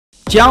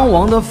僵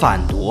王的反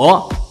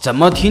夺怎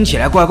么听起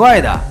来怪怪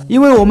的？因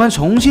为我们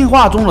重庆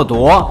话中的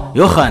夺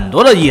有很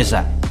多的意思。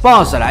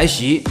BOSS 来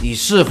袭，你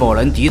是否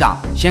能抵挡？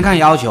先看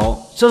要求，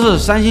这是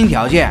3星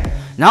条件，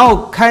然后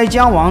开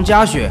僵王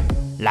加血，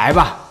来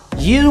吧！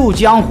一入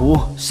江湖，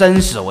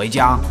生死为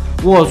疆。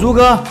我猪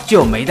哥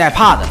就没带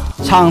怕的。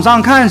场上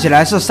看起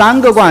来是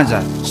3个罐子，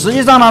实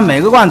际上呢，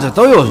每个罐子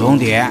都有熔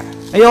点。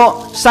哎呦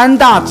，3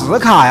大紫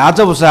卡呀，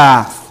这不是？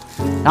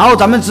然后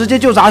咱们直接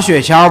就砸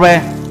雪橇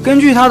呗。根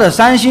据它的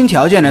3星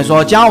条件来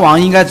说，僵王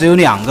应该只有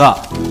2个。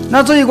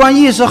那这一关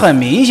意思很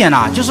明显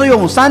啦，就是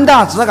用3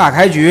大紫卡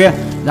开局，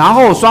然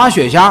后刷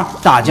雪橇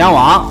打僵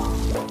王。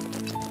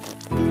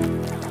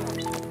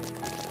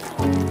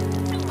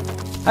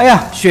哎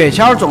呀，雪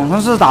橇总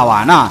算是打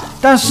完了，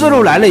但四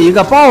路来了一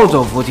个暴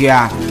走扶梯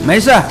啊！没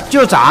事，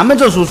就咱们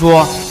这输出，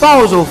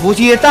暴走扶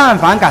梯，但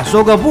凡敢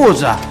说个不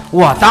字，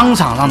我当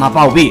场让他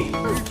暴毙。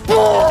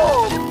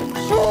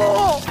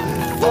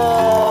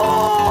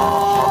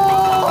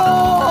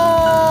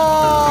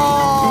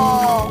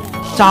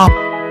炸！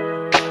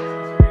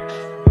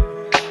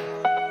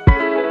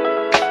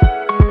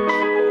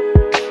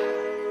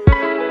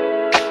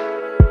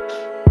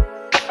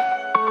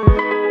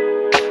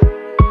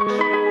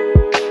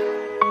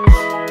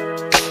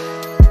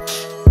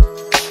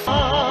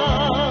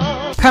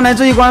看来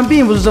这一关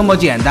并不是这么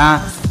简单，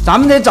咱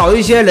们得找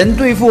一些能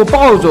对付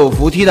暴走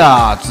扶梯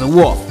的植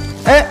物。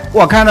哎，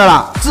我看到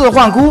了，置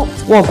换菇，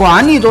我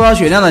管你多少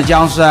血量的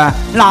僵尸，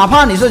哪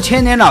怕你是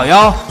1000年老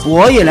妖，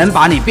我也能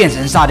把你变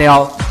成沙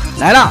雕。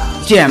来了，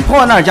捡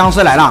破烂僵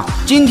尸来了，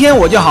今天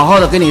我就好好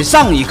的给你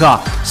上一课，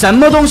什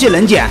么东西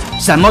能捡，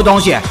什么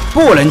东西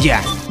不能捡。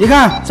你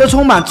看这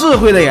充满智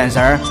慧的眼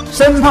神，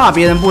生怕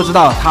别人不知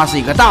道他是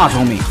一个大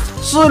聪明。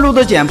4路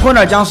的捡破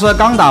烂僵尸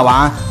刚打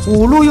完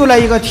，5路又来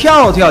一个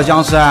跳跳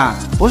僵尸。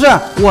不是，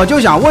我就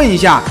想问一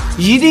下，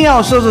一定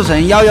要设置成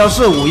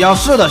114、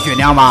514的血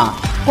量吗？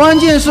关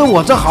键是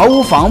我这毫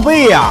无防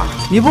备呀！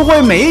你不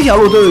会每一条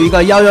路都有一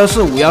个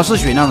114、514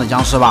血量的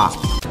僵尸吧？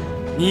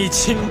你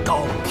清高，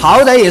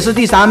好歹也是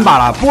第3把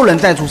了，不能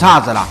再出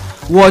岔子了。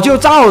我就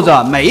照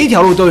着每一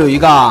条路都有一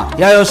个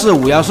114、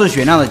514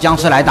血量的僵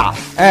尸来打。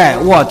哎，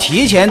我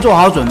提前做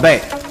好准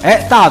备。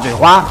哎，大嘴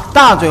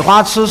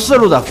花吃4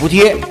路的扶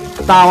梯。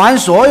打完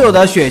所有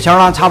的雪橇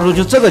呢，差不多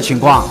就这个情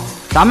况。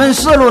咱们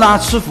4路呢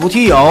吃扶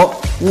梯油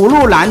，5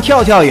路蓝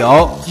跳跳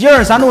油，1、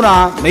2、3路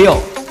呢没有。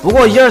不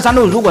过1、2、3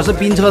路如果是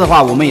冰车的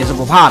话，我们也是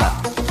不怕的。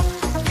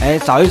哎，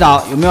找一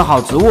找有没有好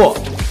植物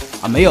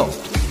啊？没有。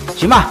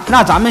行吧，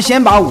那咱们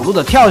先把5路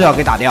的跳跳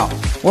给打掉。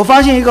我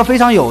发现一个非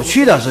常有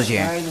趣的事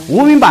情，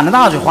无名版的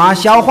大嘴花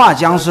消化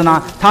僵尸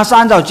呢，它是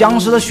按照僵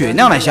尸的血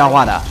量来消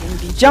化的。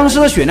僵尸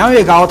的血量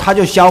越高，它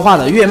就消化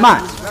的越慢；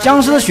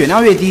僵尸的血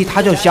量越低，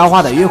它就消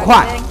化的越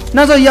快。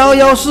那这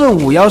114、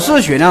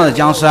514血量的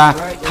僵尸，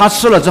它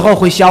吃了之后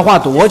会消化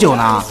多久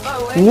呢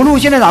？5路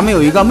现在咱们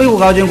有一个魅惑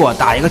高坚果，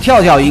打一个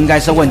跳跳应该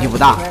是问题不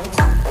大。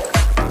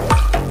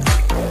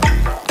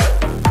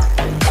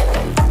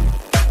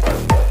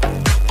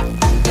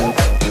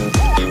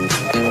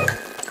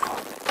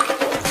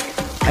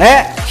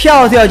哎，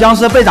跳跳僵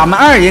尸被咱们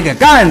2爷给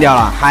干掉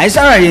了，还是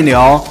2爷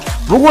牛。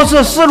不过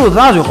这4路的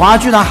大嘴花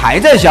居然还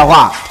在消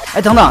化。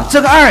哎，等等，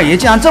这个2爷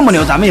既然这么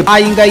牛，咱们他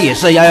应该也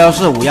是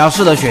114、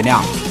514的血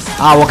量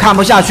啊！我看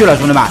不下去了，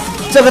兄弟们，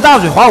这个大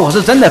嘴花我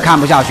是真的看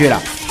不下去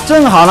了。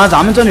正好呢，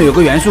咱们这里有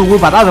个元素菇，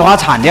把大嘴花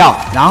铲掉，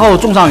然后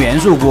种上元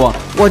素菇。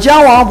我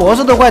僵王博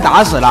士都快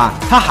打死了，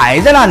他还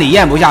在那里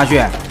咽不下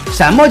去。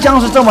什么僵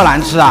尸这么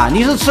难吃啊？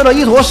你是吃了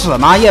一坨屎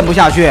吗？咽不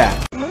下去。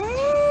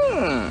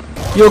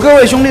有各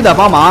位兄弟的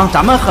帮忙，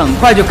咱们很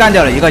快就干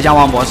掉了一个僵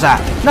王博士。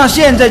那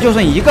现在就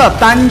剩一个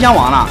单僵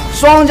王了，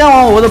双僵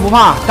王我都不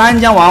怕，单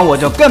僵王我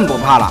就更不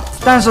怕了。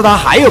但是他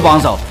还有帮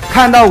手，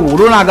看到5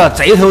路那个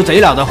贼头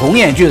贼脑的红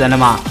眼巨人了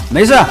吗？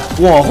没事，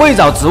我会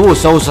找植物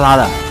收拾他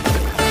的。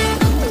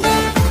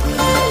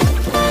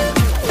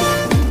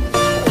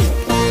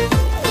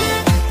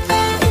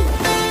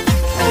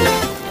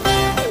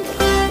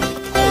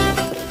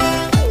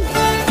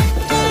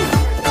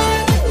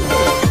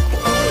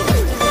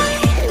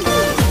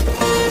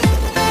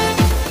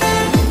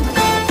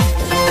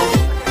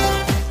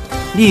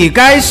你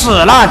该死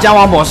了，僵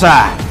王博士！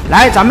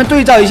来，咱们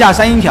对照一下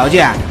3星条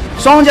件，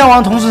双僵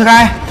王同时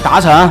开，达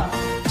成。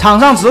场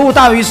上植物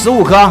大于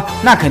15颗，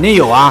那肯定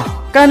有啊。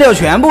干掉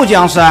全部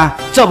僵尸，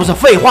这不是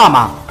废话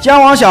吗？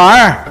僵王小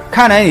儿，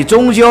看来你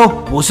终究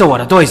不是我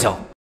的对手。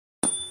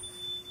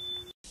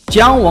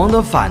僵王的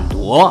反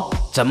夺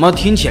怎么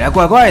听起来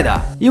怪怪的？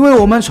因为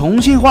我们重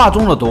庆话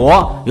中的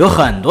夺有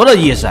很多的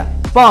意思。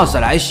BOSS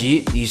来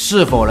袭，你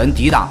是否能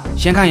抵挡？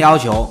先看要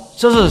求，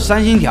这是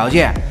3星条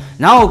件。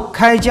然后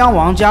开僵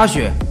王加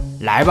血，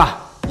来吧！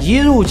一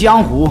入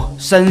江湖，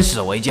生死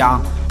为疆。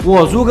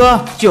我猪哥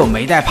就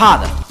没带怕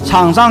的。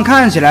场上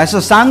看起来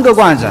是3个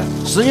罐子，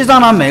实际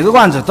上呢，每个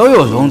罐子都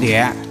有熔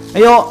点。哎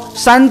呦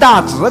，3大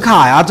紫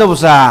卡呀，这不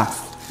是？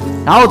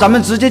然后咱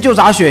们直接就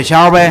砸雪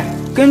橇呗。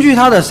根据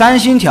它的3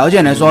星条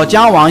件来说，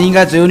僵王应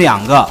该只有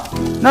2个。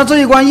那这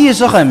一关意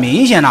思很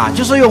明显了，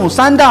就是用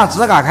3大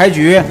纸卡开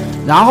局，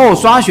然后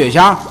刷雪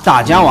橇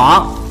打僵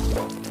王。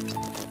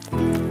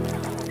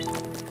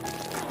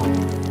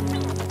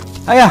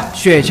哎呀，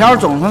雪橇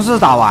总算是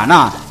打完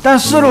了，但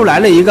4路来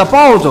了一个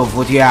暴走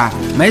扶梯啊！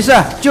没事，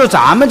就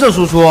咱们这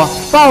输出，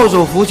暴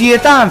走扶梯，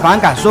但凡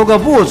敢说个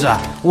不字，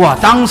我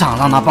当场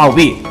让他暴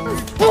毙。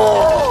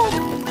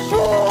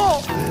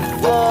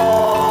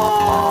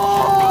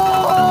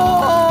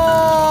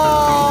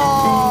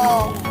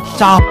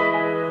炸！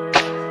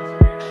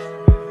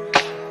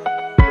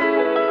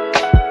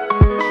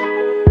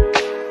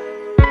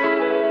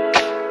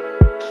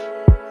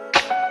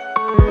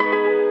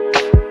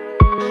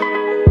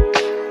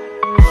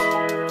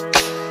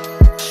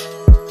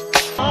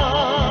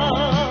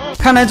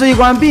看来这一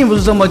关并不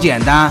是这么简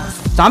单，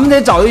咱们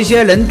得找一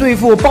些能对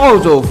付暴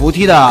走扶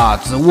梯的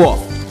植物。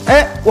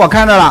哎，我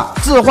看到了，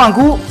置换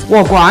菇，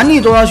我管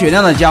你多少血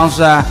量的僵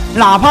尸，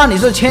哪怕你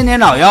是千年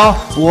老妖，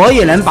我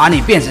也能把你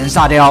变成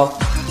沙雕。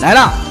来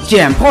了，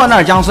捡破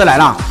烂僵尸来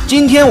了，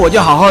今天我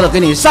就好好的给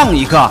你上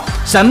一课，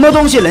什么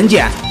东西能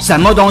捡，什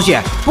么东西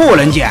不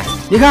能捡。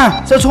你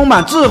看这充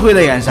满智慧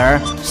的眼神，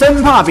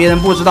生怕别人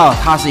不知道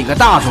他是一个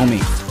大聪明。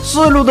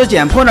4路的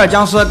捡破烂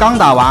僵尸刚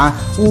打完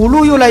，5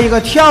路又来一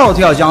个跳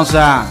跳僵尸。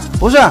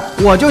不是，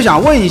我就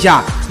想问一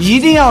下，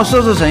一定要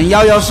设置成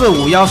114、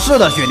514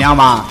的血量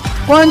吗？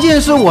关键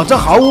是我这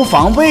毫无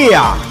防备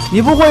呀！你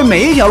不会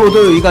每一条路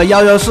都有一个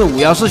114、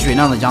514血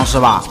量的僵尸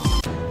吧？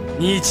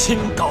你清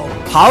高，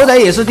好歹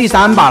也是第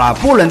3把了，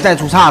不能再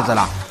出岔子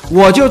了。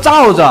我就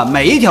照着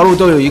每一条路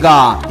都有一个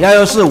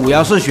114、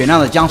514血量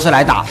的僵尸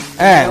来打。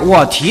哎，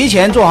我提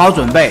前做好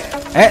准备。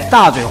哎，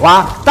大嘴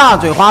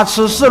花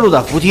吃4路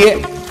的扶梯。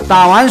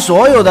打完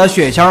所有的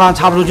雪橇呢，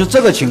差不多就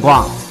这个情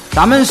况。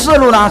咱们4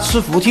路呢吃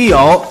扶梯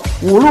油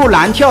，5路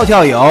蓝跳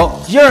跳油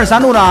，1、2、3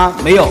路呢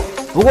没有。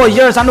不过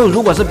1、2、3路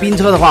如果是冰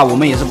车的话，我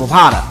们也是不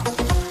怕的。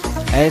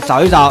哎，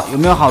找一找有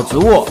没有好植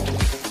物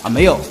啊？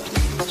没有。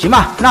行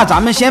吧，那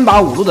咱们先把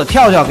5路的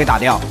跳跳给打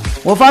掉。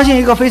我发现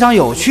一个非常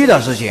有趣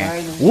的事情，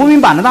无名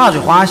版的大嘴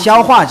花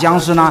消化僵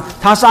尸呢，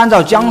它是按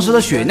照僵尸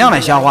的血量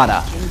来消化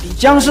的。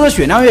僵尸的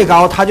血量越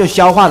高，它就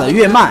消化的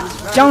越慢；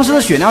僵尸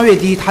的血量越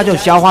低，它就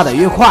消化的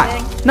越快。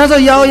那这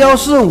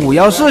114、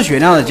514血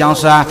量的僵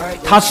尸，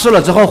它吃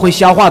了之后会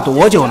消化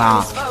多久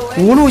呢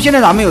？5路现在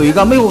咱们有一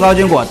个魅惑高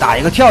坚果，打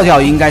一个跳跳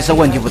应该是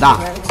问题不大。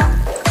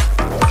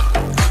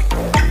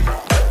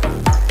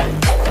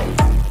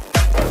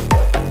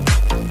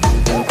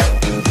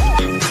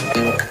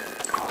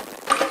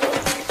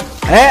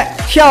哎，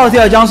跳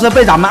跳僵尸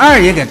被咱们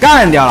2爷给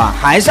干掉了，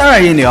还是2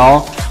爷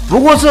牛。不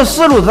过这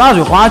4路的大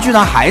嘴花居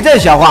然还在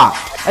消化。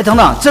哎，等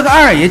等，这个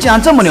2爷既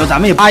然这么牛，咱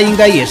们他应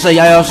该也是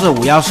114、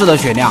514的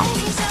血量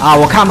啊！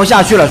我看不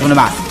下去了，兄弟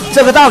们，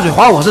这个大嘴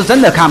花我是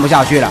真的看不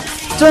下去了。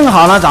正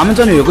好呢，咱们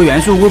这里有个元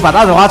素菇，把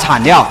大嘴花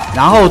铲掉，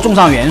然后种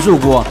上元素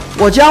菇。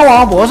我僵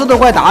王博士都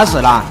快打死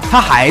了，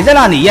他还在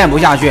那里咽不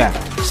下去。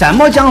什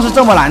么僵尸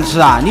这么难吃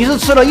啊？你是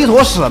吃了一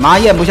坨屎吗？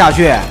咽不下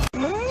去。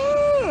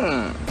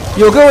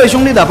有各位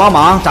兄弟的帮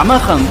忙，咱们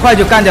很快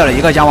就干掉了一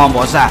个僵王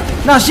博士。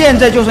那现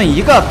在就剩一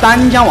个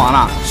单僵王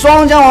了，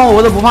双僵王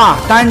我都不怕，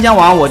单僵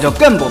王我就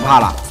更不怕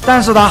了。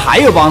但是他还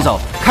有帮手，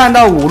看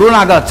到5路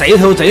那个贼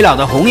头贼脑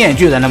的红眼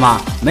巨人了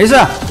吗？没事，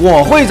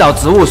我会找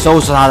植物收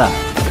拾他的。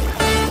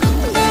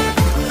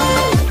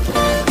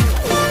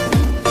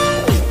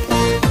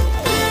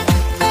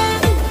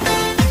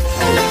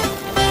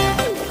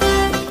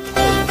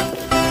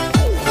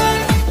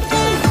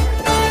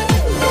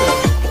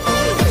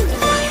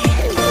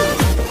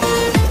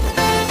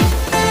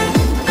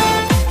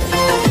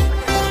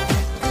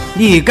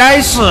你该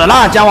死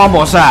了，僵王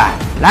博士！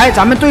来，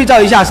咱们对照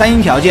一下3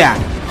因条件，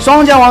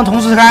双僵王同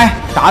时开，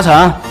达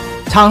成。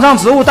场上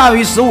植物大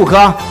于15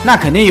颗，那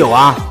肯定有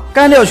啊。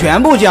干掉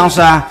全部僵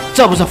尸，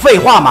这不是废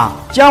话吗？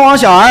僵王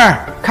小儿，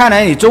看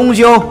来你终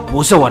究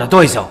不是我的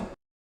对手。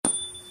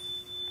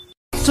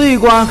这一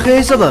关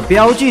黑色的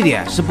标记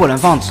点是不能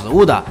放植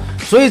物的，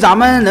所以咱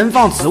们能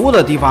放植物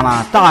的地方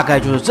呢，大概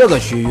就是这个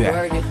区域。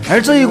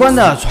而这一关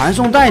的传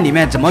送带里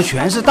面怎么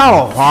全是大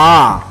脑花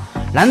啊？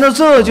难道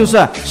这就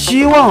是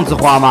希望之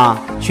花吗？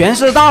全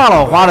是大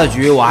脑花的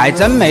局我还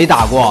真没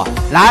打过，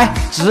来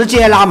直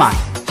接拉满。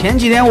前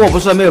几天我不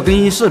是没有更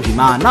新视频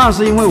吗？那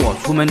是因为我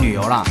出门旅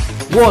游了，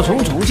我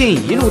从重庆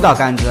一路到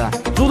甘孜，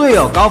猪队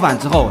友高反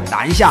之后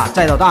南下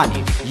再到大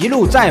理，一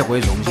路再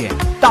回重庆，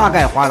大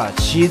概花了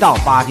7到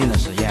8天的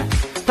时间。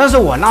但是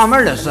我纳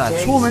闷的是，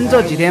出门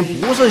这几天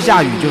不是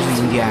下雨就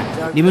是阴天，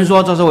你们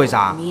说这是为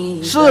啥？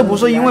是不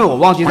是因为我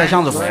忘记带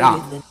箱子回了？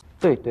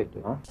对，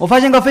我发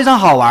现个非常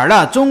好玩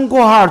的，中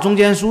括号中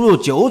间输入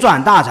9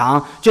转大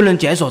肠就能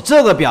解锁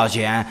这个表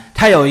情，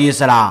太有意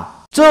思了。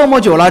这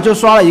么久了就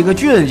刷了一个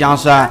巨人僵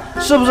尸，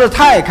是不是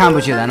太看不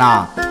起人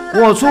了？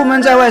我出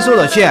门在外受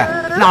的气，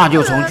那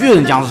就从巨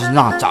人僵尸身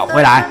上找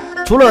回来。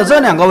除了这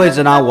2个位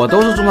置呢，我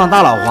都是种上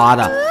大脑花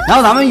的。然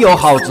后咱们有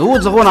好植物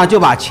之后呢，就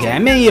把前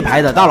面一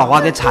排的大脑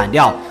花给铲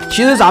掉。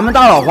其实咱们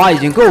大脑花已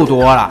经够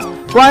多了，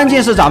关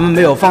键是咱们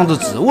没有放置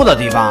植物的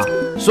地方。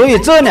所以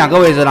这2个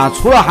位置呢，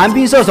除了寒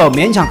冰射手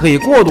勉强可以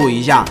过渡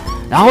一下，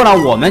然后呢，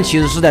我们其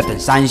实是在等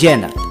3线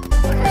的。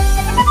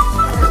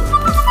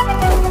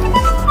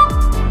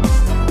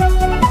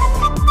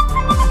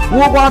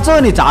倭瓜这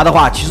里砸的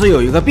话，其实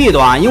有一个弊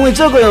端，因为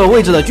这个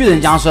位置的巨人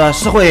僵尸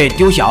是会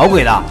丢小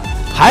鬼的。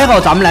还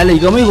好咱们来了一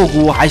个魅惑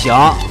菇，还行。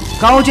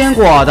高坚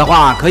果的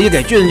话，可以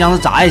给巨人僵尸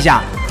砸一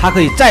下，它可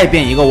以再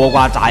变一个倭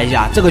瓜砸一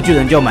下，这个巨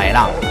人就没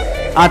了。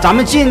啊，咱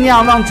们尽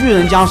量让巨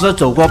人僵尸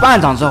走过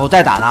半场之后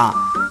再打他，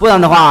不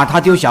然的话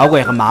他丢小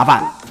鬼很麻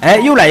烦。哎，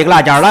又来一个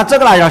辣椒，那这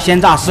个辣椒先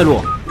炸4路。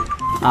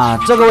啊，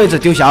这个位置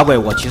丢小鬼，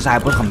我其实还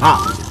不是很怕。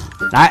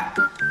来，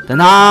等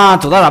他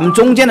走到咱们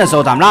中间的时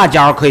候，咱们辣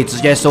椒可以直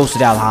接收拾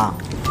掉他。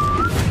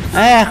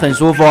哎，很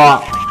舒服。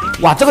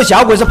哇，这个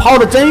小鬼是抛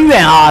的真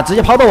远啊，直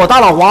接抛到我大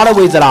脑花的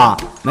位置了。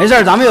没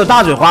事，咱们有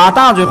大嘴花，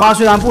大嘴花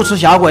虽然不吃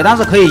小鬼，但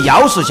是可以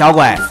咬死小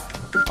鬼。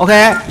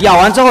OK， 咬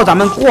完之后咱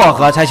们过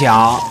河拆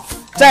桥，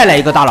再来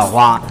一个大脑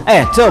花。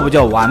哎，这不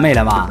就完美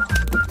了吗？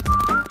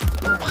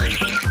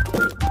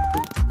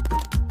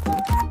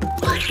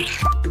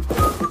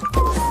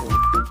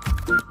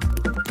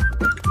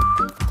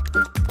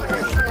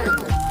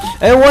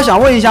哎，我想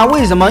问一下，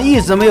为什么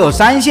一直没有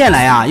3线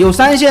来啊？有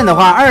3线的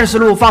话，20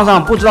路放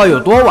上不知道有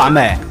多完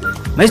美。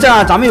没事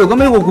啊，咱们有个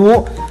魅惑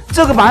菇，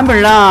这个版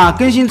本呢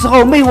更新之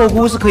后，魅惑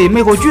菇是可以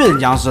魅惑巨人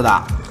僵尸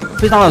的，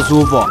非常的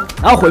舒服。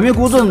然后毁灭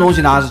菇这种东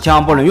西呢是千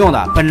万不能用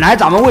的，本来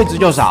咱们位置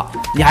就少，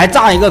你还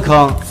炸一个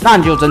坑，那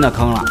你就真的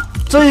坑了。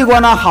这一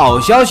关呢，好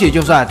消息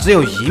就是只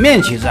有一面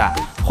旗帜，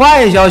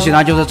坏消息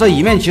呢就是这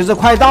一面旗帜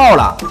快到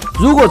了。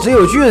如果只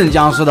有巨人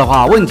僵尸的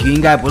话，问题应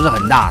该不是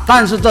很大，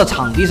但是这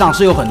场地上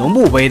是有很多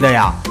墓碑的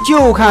呀，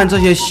就看这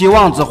些希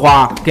望之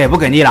花给不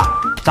给力了。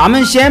咱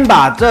们先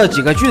把这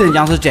几个巨人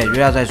僵尸解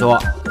决了再说。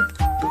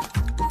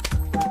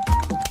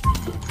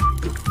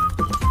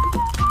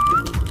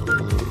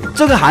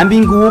这个寒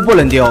冰菇不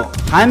能丢，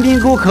寒冰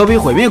菇可比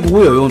毁灭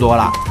菇有用多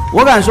了。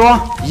我敢说，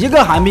一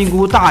个寒冰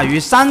菇大于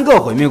3个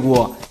毁灭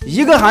菇，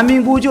一个寒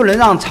冰菇就能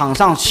让场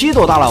上7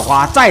朵大脑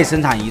花再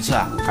生产1次。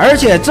而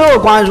且这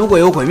关如果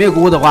有毁灭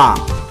菇的话，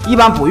一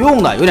般不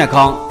用的，有点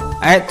坑。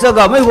哎，这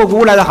个魅惑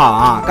菇来得好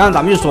啊！刚才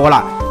咱们就说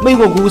了，魅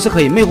惑菇是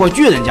可以魅惑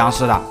巨人僵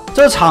尸的。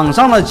这场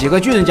上的几个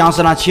巨人僵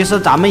尸呢，其实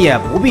咱们也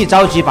不必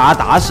着急把它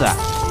打死。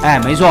哎，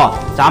没错，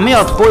咱们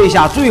要拖一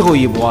下最后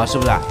一波，是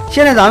不是？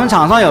现在咱们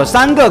场上有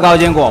3个高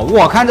坚果，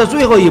我看这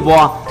最后一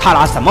波他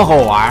拿什么和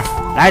我玩？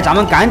来，咱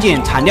们赶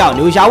紧铲掉，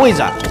留下位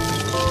置。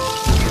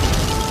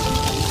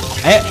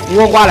哎，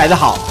倭瓜来得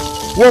好，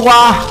倭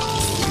瓜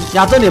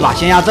压这里吧，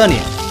先压这里。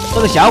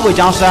这个小鬼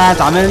僵尸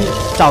咱们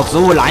找植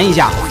物拦一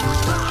下。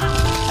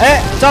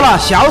哎，糟了，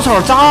小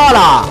丑炸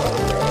了！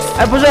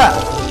哎，不是，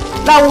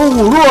那我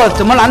5路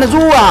怎么拦得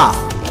住啊？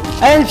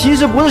哎，平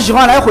时不是喜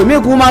欢来毁灭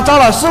菇吗？糟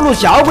了，4路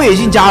小鬼也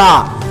进家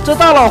了。这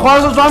大脑花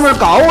是专门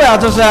搞我呀，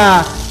这是。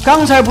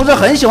刚才不是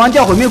很喜欢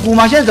钓毁灭菇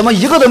吗？现在怎么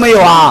一个都没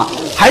有啊？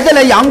还在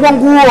来阳光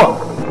菇，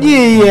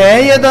你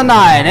爷爷的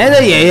奶奶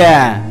的爷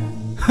爷！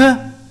哼，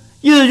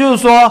意思就是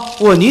说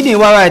我里里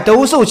外外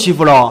都受欺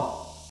负喽。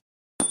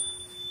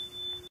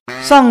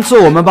上次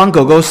我们帮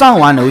狗狗上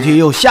完楼梯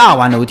又下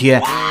完楼梯，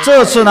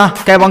这次呢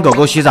该帮狗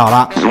狗洗澡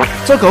了。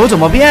这狗怎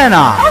么变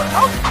了？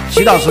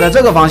洗澡池在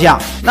这个方向，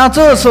那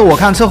这次我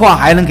看策划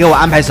还能给我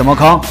安排什么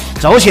坑？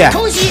走起！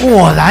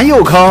果然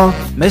有坑，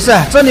没事，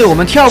这里我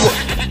们跳过。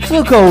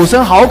这狗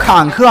生好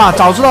坎坷啊！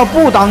早知道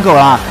不当狗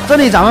了。这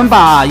里咱们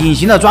把隐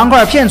形的砖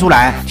块骗出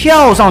来，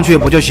跳上去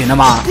不就行了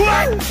吗？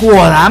果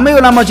然没有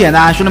那么简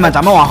单，兄弟们，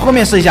咱们往后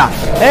面试一下。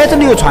哎，这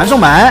里有传送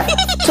门，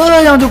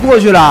这样就过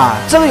去了。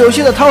这个游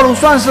戏的套路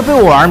算是被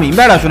我玩明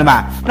白了，兄弟们。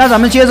那咱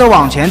们接着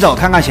往前走，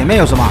看看前面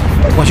有什么。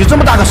我去，这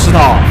么大个石头，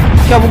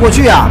跳不过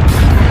去啊！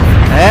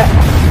哎，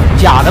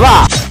假的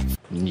吧？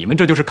你们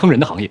这就是坑人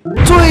的行业。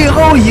最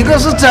后一个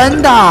是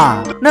真的，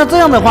那这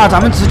样的话，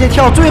咱们直接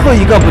跳最后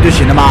一个不就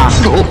行了吗？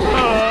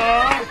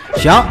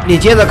行，你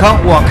接着坑，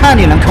我看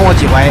你能坑我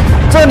几回。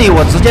这里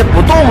我直接不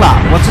动了，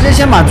我直接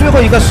先把最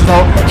后一个石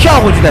头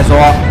跳过去再说。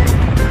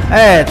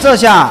哎，这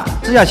下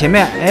前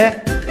面，哎，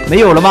没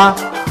有了吗？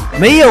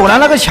没有了，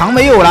那个墙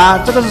没有了。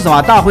这个是什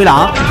么？大灰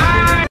狼？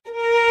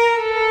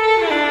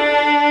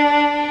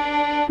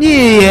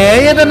你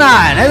爷爷的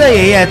奶奶的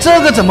爷爷，这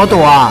个怎么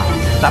躲啊？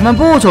咱们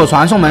不走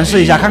传送门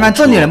试一下，看看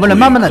这里能不能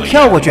慢慢的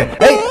跳过去。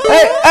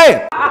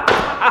哎，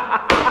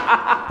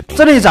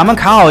这里咱们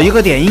卡好一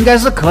个点，应该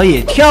是可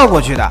以跳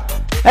过去的。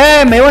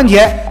哎，没问题。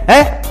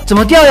哎，怎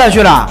么掉下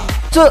去了？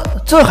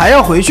这还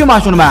要回去吗，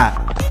兄弟们？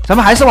咱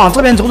们还是往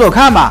这边走走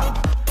看吧。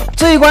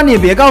这一关你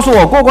别告诉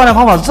我过关的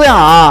方法是这样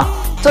啊。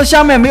这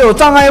下面没有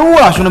障碍物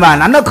了，兄弟们，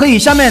难道可以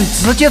下面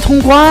直接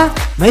通关？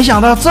没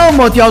想到这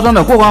么刁钻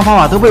的过关方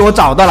法都被我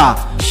找到了。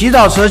洗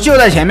澡池就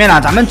在前面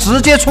了，咱们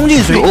直接冲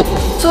进水。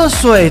这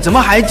水怎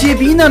么还结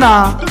冰了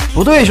呢？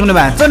不对，兄弟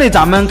们，这里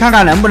咱们看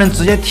看能不能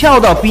直接跳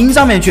到冰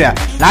上面去。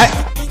来，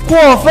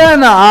过分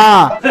了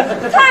啊！太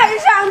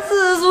伤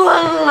自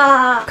尊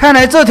了。看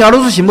来这条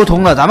路是行不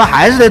通的，咱们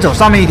还是得走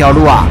上面一条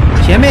路啊。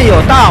前面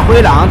有大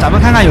灰狼，咱们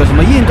看看有什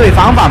么应对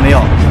方法没有。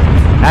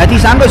来，第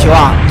3个球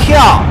啊，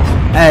跳。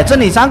哎，这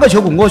里3个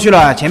球滚过去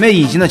了，前面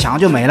隐形的墙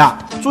就没了。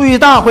注意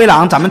大灰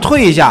狼，咱们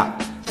退一下。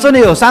这里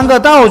有3个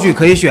道具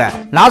可以选，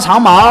拿长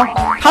矛，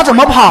他怎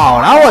么跑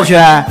了？我去！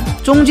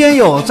中间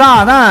有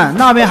炸弹，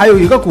那边还有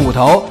一个骨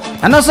头，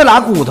难道是拿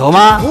骨头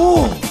吗？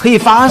哦，可以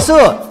发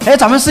射。哎，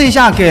咱们试一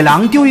下，给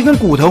狼丢一根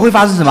骨头会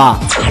发生什么？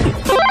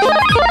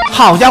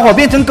好家伙，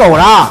变成狗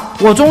了！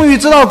我终于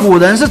知道古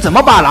人是怎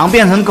么把狼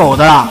变成狗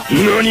的了。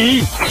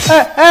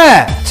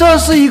这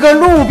是一个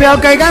路标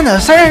该干的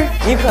事儿。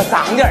你可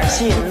长点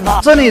心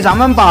吧。这里咱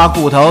们把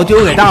骨头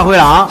丢给大灰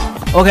狼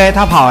 ，OK，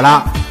 他跑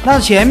了。那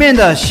前面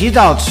的洗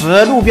澡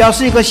池路标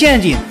是一个陷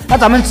阱，那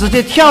咱们直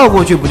接跳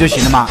过去不就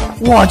行了吗？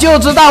我就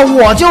知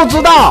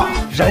道，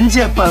人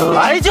家本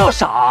来就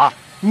傻，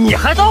你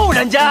还逗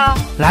人家？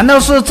难道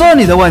是这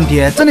里的问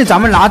题？这里咱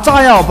们拿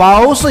炸药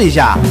包试一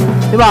下，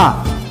对吧？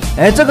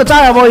哎，这个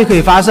炸药包也可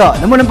以发射，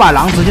能不能把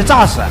狼直接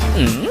炸死？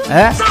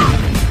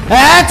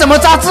怎么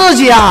炸自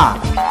己啊？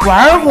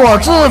玩火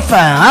自焚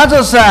啊，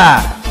这是。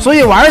所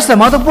以玩什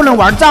么都不能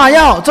玩炸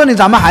药。这里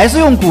咱们还是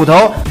用骨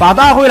头把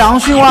大灰狼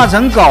驯化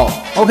成狗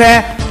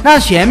 ，OK。那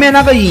前面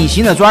那个隐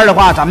形的砖的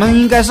话，咱们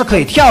应该是可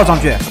以跳上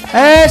去。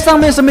哎，上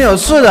面是没有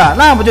刺的，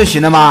那不就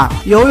行了吗？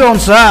游泳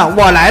池，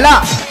我来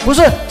了。不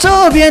是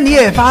这边你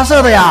也发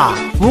射的呀？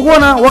不过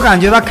呢，我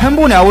感觉他坑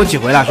不了我几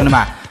回了，兄弟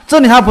们。这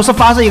里它不是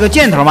发射一个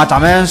箭头吗？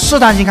咱们试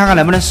探性看看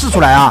能不能试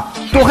出来啊！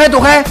躲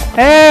开！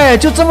哎，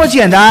就这么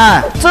简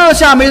单，这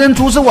下没人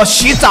阻止我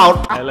洗澡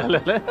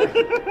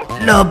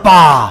了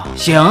吧？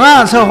行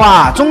啊，策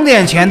划，钟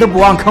点前都不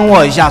忘坑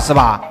我一下是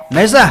吧？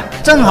没事，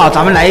正好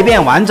咱们来一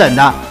遍完整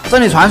的。这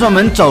里传送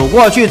门走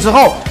过去之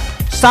后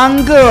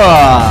，3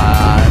个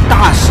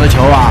大石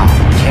球啊，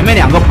前面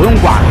2个不用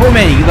管，后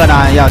面一个呢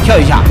要跳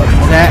一下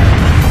 ，OK。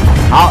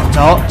好，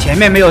走，前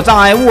面没有障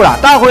碍物了。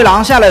大灰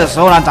狼下来的时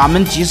候呢，咱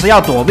们及时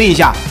要躲避一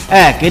下，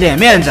哎，给点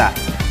面子，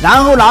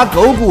然后拿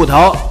狗骨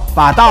头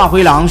把大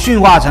灰狼驯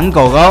化成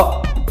狗狗。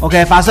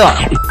OK， 发射。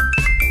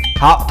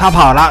好，它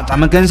跑了，咱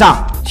们跟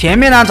上。前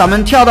面呢，咱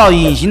们跳到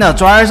隐形的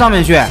砖上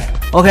面去。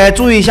OK，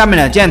 注意下面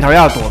的箭头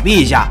要躲避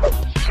一下。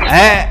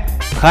哎，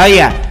可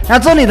以。那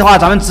这里的话，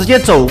咱们直接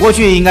走过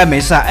去应该没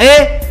事。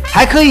哎，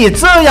还可以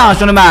这样，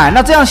兄弟们，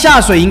那这样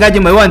下水应该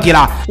就没问题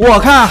了。我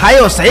看还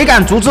有谁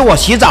敢阻止我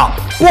洗澡？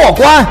过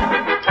关！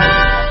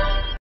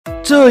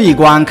这一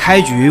关开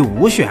局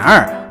5选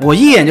2，我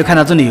一眼就看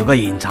到这里有个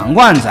隐藏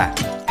罐子，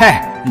嘿，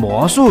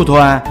魔术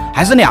吞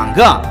还是2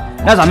个。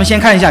那咱们先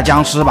看一下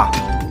僵尸吧。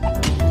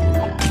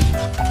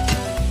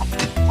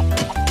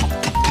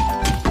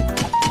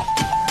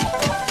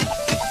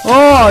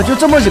哦，就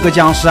这么几个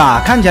僵尸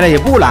啊，看起来也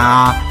不难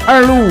啊。2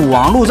路5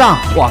王路障，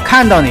我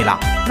看到你了。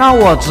那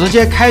我直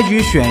接开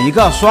局选一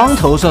个双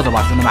头射手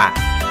吧，兄弟们。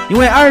因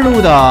为2路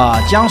的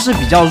僵尸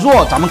比较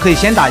弱，咱们可以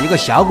先打一个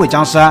小鬼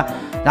僵尸，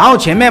然后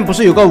前面不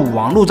是有个5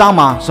王路障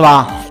吗？是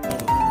吧？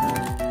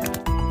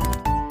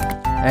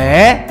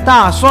哎，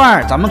大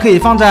帅，咱们可以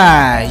放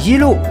在1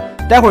路，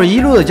待会儿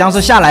1路的僵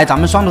尸下来，咱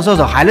们双头射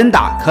手还能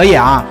打，可以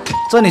啊。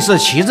这里是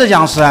旗帜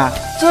僵尸，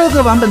这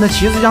个版本的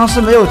旗帜僵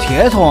尸没有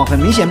铁桶，很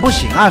明显不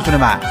行啊，兄弟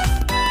们。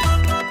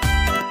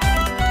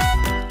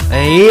哎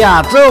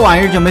呀，这玩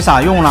意儿就没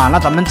啥用了，那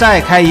咱们再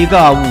开一个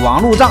5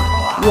王路障，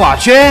我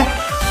去。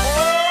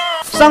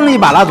上一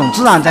把那种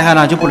自然灾害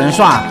呢就不能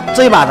算，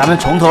这一把咱们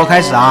从头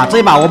开始啊！这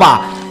一把我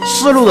把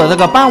4路的这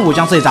个伴舞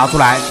僵尸也砸出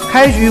来，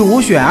开局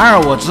5选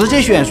2，我直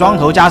接选双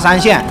头加3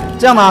线，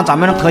这样呢咱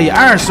们可以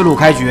24路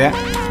开局。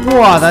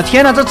我的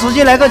天呐，这直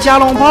接来个加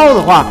农炮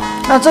的话，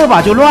那这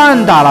把就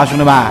乱打了，兄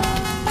弟们。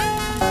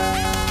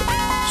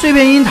碎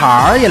片樱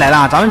桃也来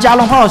了，咱们加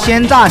农炮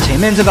先炸前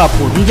面这个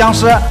普通僵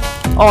尸，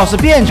哦，是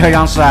便签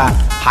僵尸，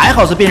还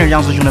好是便签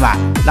僵尸，兄弟们。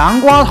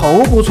南瓜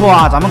头不错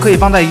啊，咱们可以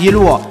放在1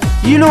路。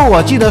1路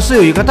我记得是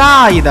有一个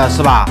大一的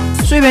是吧？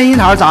碎片樱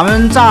桃咱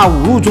们炸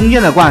5路中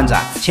间的罐子，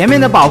前面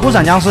的保护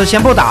伞僵尸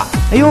先不打。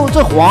哎呦，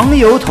这黄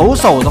油投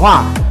手的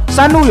话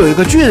，3路有一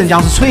个巨人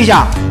僵尸吹一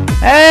下，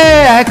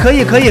哎，还可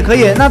以。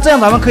那这样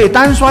咱们可以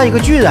单刷一个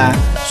巨人。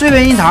碎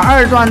片樱桃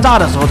2段炸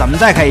的时候，咱们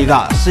再开一个，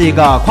是一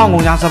个矿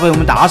工僵尸被我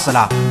们打死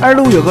了。2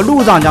路有个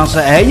路障僵尸，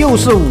哎，又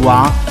是5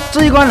王。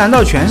这一关难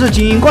道全是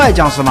精英怪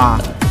僵尸吗？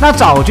那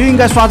早就应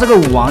该刷这个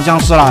5王僵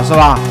尸了，是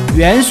吧？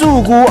元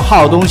素菇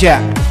好东西。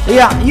哎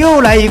呀，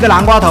又来一个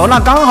南瓜头，那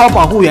刚好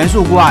保护元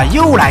素菇啊！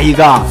又来一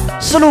个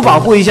4路保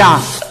护一下，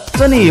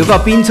这里有个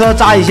兵车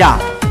扎一下。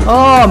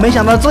哦，没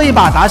想到这一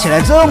把打起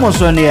来这么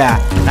顺利，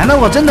难道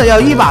我真的要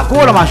1把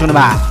过了吗，兄弟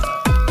们？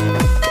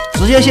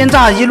直接先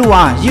炸1路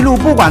啊！1路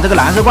不管这个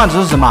蓝色罐子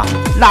是什么，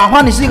哪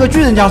怕你是一个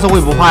巨人僵尸我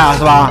也不怕呀，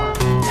是吧？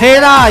黑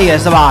大爷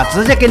是吧？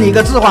直接给你一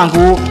个置换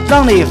菇，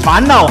让你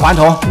返老还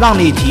童，让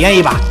你体验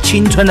一把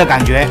青春的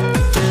感觉。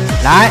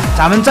来，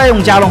咱们再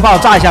用加农炮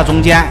炸一下中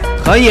间。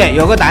可以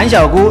有个胆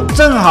小菇，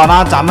正好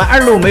呢，咱们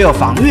2路没有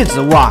防御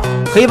植物啊，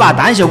可以把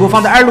胆小菇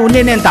放在2路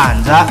练练胆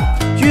子。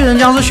巨人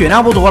僵尸血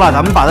量不多了，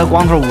咱们把这个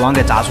光头5王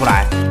给砸出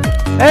来。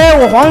哎，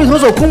我黄鱼投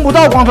手控不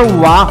到光头5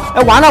王，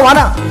哎，完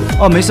了！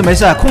哦，没事，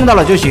控到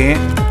了就行。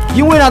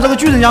因为呢，这个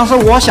巨人僵尸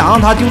我想让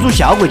他丢出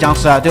小鬼僵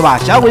尸，对吧？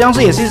小鬼僵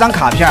尸也是一张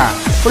卡片，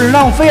不能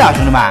浪费啊，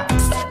兄弟们。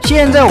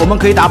现在我们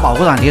可以打保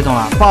护伞铁桶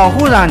了。保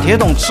护伞铁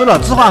桶吃了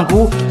置换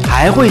菇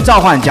还会召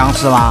唤僵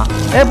尸吗？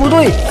哎，不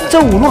对，这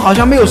5路好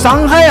像没有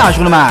伤害啊，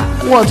兄弟们，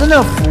我真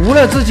的服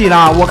了自己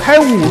了。我开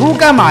5路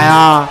干嘛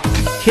呀？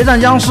铁胆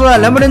僵尸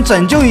能不能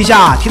拯救一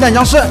下铁胆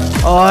僵尸？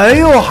哎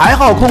呦，还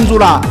好控住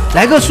了，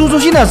来个输出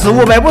性的植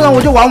物呗，不然我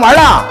就玩完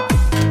了。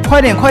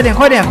快点，快点，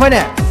快点，快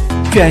点！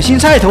卷心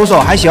菜投手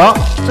还行，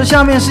这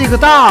下面是一个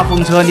大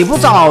风车，你不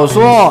早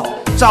说，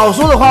早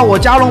说的话我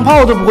加农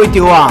炮都不会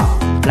丢啊。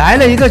来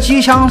了一个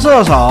机枪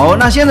射手，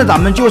那现在咱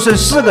们就剩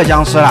4个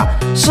僵尸了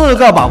，4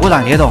个保护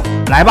伞铁桶，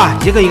来吧，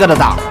一个一个的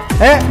打。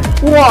哎，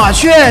我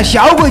去，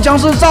小鬼僵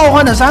尸召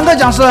唤的3个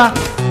僵尸，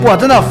我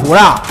真的服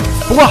了。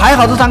不过还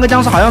好这3个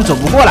僵尸好像走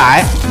不过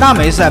来，那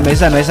没事没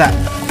事没事。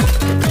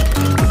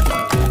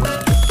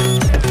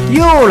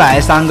又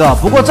来3个，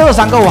不过这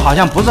3个我好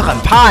像不是很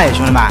怕哎，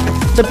兄弟们，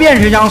这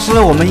变形僵尸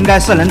我们应该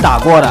是能打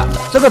过的，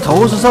这个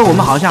投石车我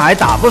们好像还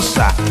打不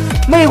死。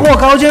魅惑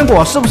高坚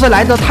果是不是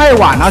来得太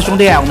晚了，兄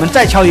弟？我们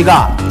再敲一个，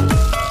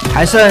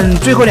还剩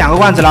最后2个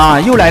罐子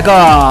了，又来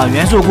个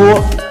元素菇，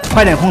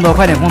快点空投，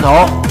快点空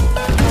投。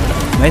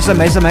没事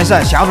没事没事，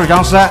小腿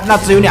僵尸那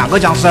只有2个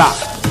僵尸了。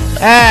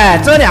哎，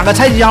这2个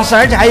菜鸡僵尸，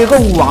而且还有个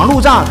武王路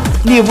障，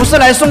你不是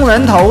来送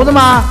人头的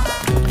吗？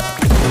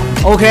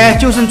 OK，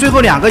 就剩最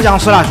后2个僵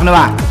尸了，兄弟们，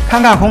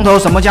看看空投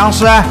什么僵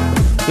尸？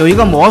有一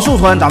个魔术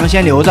村，咱们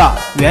先留着，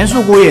元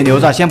素菇也留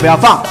着，先不要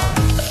放。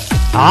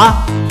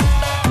啊，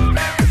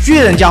巨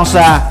人僵尸，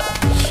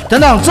等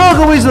等，这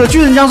个位置的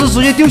巨人僵尸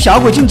直接丢小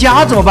鬼进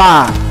家怎么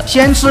办？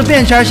先吃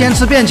便签，先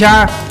吃便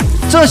签，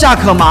这下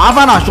可麻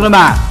烦了，兄弟们。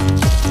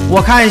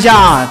我看一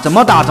下怎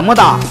么打，怎么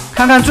打，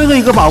看看最后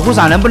一个保护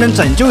伞能不能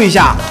拯救一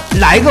下，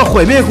来个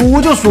毁灭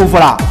菇就舒服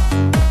了。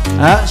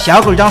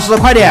小狗僵尸，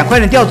快点快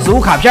点掉植物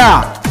卡片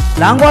啊！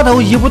 南瓜头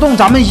移不动，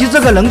咱们移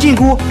这个棱镜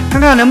菇，看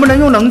看能不能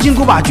用棱镜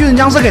菇把巨人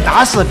僵尸给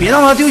打死，别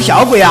让他丢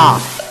小鬼啊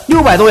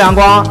！600多阳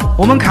光，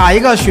我们卡一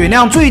个血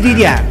量最低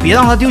点，别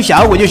让他丢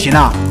小鬼就行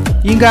了，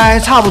应该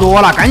差不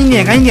多了，赶紧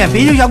点，赶紧点，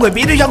别丢小鬼，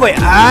别丢小鬼！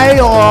哎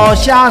呦，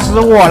吓死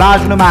我了，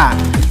兄弟们！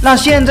那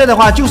现在的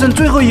话就剩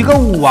最后一个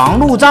武王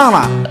路障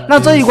了，那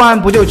这一关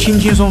不就轻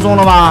轻松松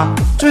了吗？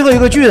最后一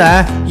个巨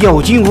人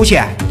有惊无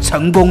险，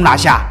成功拿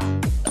下。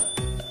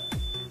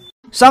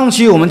 上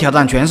期我们挑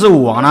战全是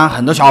武王呢，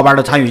很多小伙伴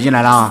都参与进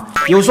来了，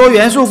有说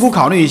元素菇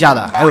考虑一下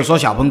的，还有说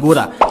小喷菇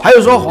的，还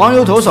有说黄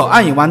油投手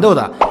暗影豌豆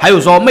的，还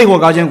有说魅惑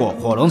高坚果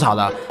火龙草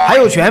的，还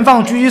有全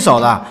放狙击手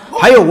的，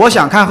还有我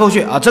想看后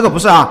续啊，这个不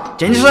是啊，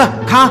剪辑师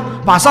咔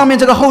把上面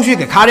这个后续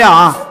给咔掉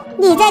啊！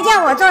你在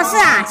叫我做事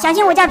啊？小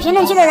心我叫评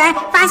论区的人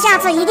发下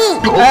次一定。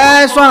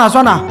哎，算了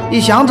算了，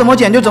你想怎么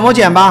剪就怎么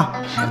剪吧。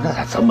那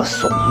咋这么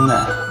怂呢？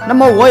那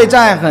么我也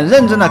在很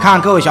认真的看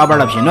各位小伙伴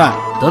的评论，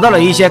得到了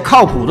一些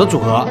靠谱的组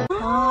合。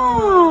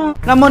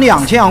 那么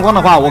2000阳光的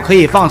话，我可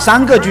以放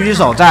3个狙击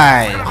手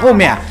在后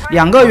面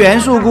，2个元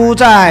素菇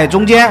在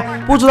中间。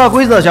不知道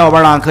规则的小伙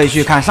伴呢，可以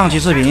去看上期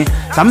视频，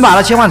咱们把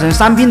它切换成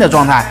3兵的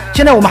状态。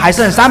现在我们还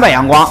剩300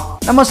阳光，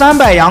那么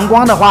300阳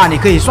光的话，你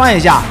可以算一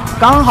下，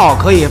刚好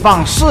可以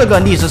放4个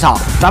逆时草。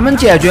咱们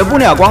解决不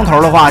了光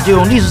头的话，就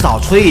用逆时草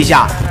吹一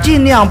下，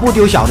尽量不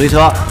丢小推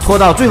车，拖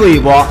到最后一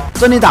波。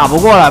这里打不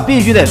过了，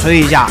必须得吹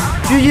一下。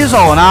狙击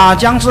手呢，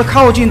僵尸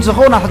靠近之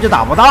后呢，他就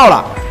打不到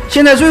了。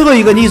 现在最后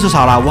一个逆时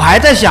草了，我还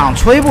在想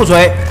吹不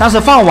吹，但是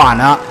放晚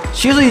了，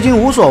其实已经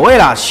无所谓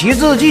了。旗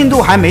帜进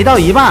度还没到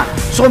一半，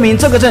说明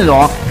这个阵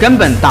容根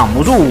本挡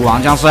不住武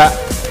王僵尸。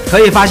可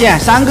以发现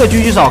3个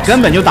狙击手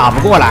根本就打不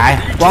过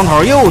来，光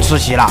头又吃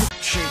席了。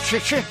吃，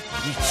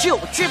你就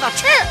知道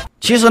吃。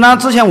其实呢，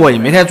之前我也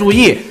没太注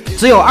意，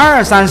只有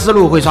2、3、4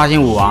路会刷新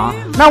武王，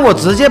那我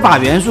直接把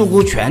元素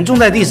菇全种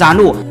在第3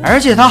路，而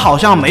且他好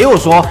像没有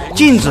说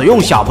禁止用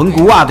小喷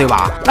菇啊，对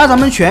吧？那咱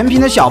们全屏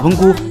的小喷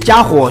菇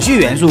加火炬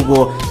元素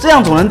菇，这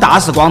样总能打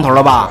死光头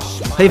了吧？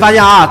可以发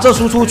现啊，这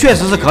输出确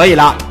实是可以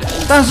了。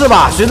但是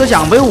吧，随着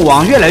奖杯武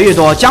王越来越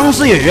多，僵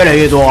尸也越来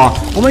越多，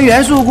我们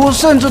元素菇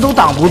甚至都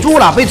挡不住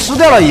了，被吃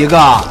掉了一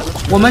个。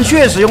 我们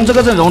确实用这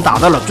个阵容打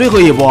到了最后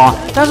一波，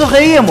但是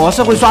黑夜模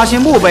式会刷新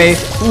墓碑，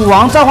武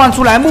王召唤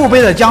出来墓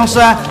碑的僵尸，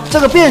这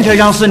个便签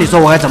僵尸，你说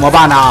我该怎么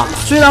办呢？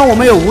虽然我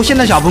们有无限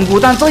的小喷菇，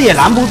但这也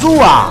拦不住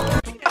啊！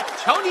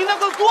瞧你那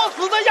个作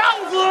死的样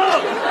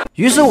子！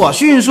于是我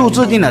迅速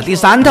制定了第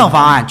3套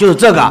方案，就是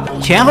这个，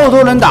前后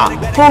都能打，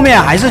后面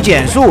还是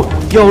减速，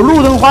有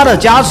路灯花的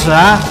加持，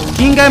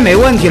应该没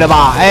问题了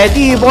吧？哎，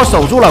第一波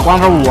守住了光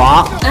头武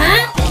王。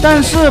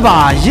 但是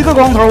吧，一个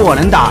光头我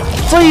能打，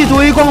这一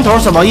堆光头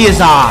什么意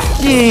思啊？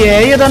你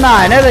爷爷的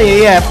奶奶的爷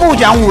爷不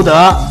讲武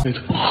德。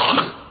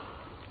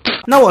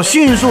那我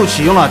迅速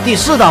启用了第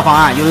4套方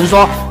案。有人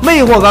说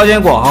魅惑高坚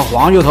果和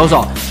黄油投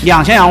手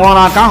2000阳光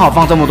呢，刚好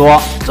放这么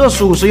多，这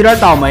属实有点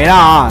倒霉了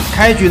啊！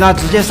开局呢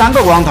直接3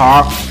个光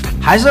头，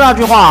还是那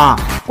句话啊，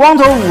光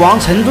头武王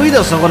成堆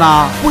的时候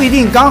呢，不一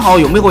定刚好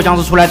有魅惑僵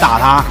尸出来打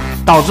他，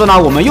导致呢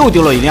我们又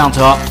丢了1辆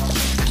车。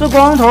 这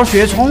光头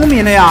学聪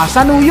明了呀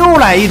，3路又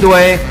来一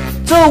堆，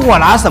这我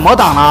拿什么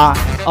挡呢？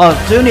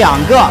只有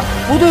2个，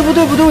不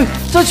对，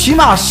这起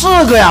码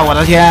4个呀！我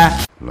的天！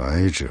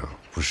来者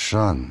不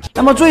善。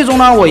那么最终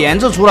呢，我研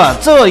制出了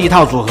这一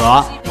套组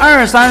合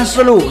，2、3、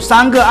4路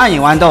3个暗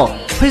影豌豆，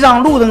配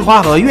上路灯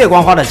花和月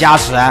光花的加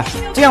持，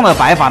这样的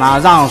摆法呢，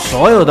让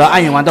所有的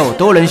暗影豌豆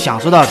都能享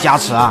受到加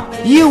持啊。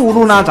1、5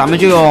路呢，咱们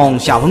就用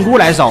小喷菇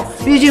来守，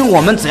毕竟我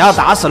们只要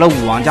打死了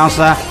5王僵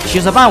尸，其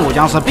实半武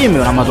僵尸并没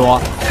有那么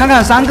多。看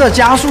看3个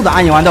加速的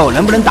暗影豌豆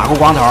能不能打过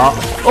光头。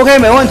OK，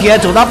 没问题，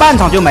走到半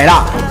场就没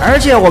了。而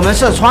且我们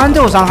是穿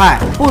透伤害，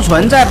不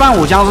存在半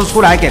武僵尸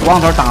出来给光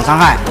头挡伤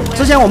害。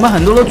之前我们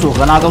很多的组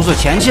合呢，都是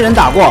前期能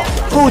打过，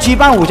后期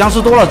半武僵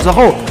尸多了之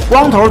后，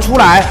光头出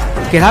来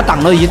给他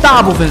挡了一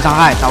大部分伤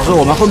害，导致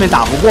我们后面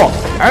打不过。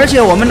而且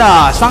我们的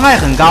伤害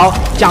很高，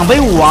奖杯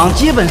武王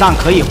基本上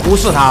可以忽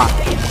视他。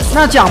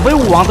那奖杯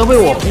武王都被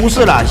我忽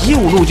视了，1、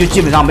5路就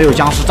基本上没有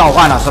僵尸召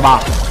唤了，是吧？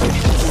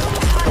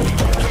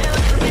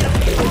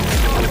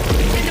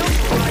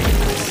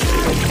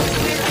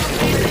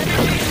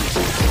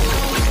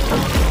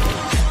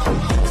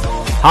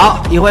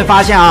好，你会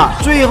发现啊，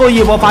最后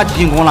一波发起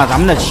进攻了，咱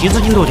们的骑士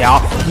进度条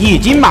已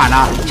经满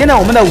了。现在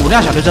我们的5辆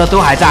小推车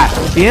都还在，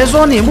别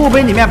说你墓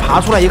碑里面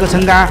爬出来一个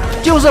撑杆，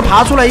就是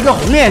爬出来一个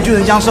红眼巨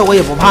人僵尸，我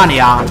也不怕你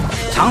啊！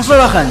尝试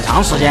了很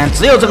长时间，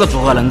只有这个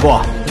组合能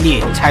过，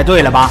你猜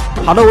对了吧？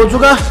好的，我是猪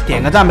哥，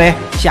点个赞呗，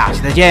下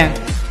期再见。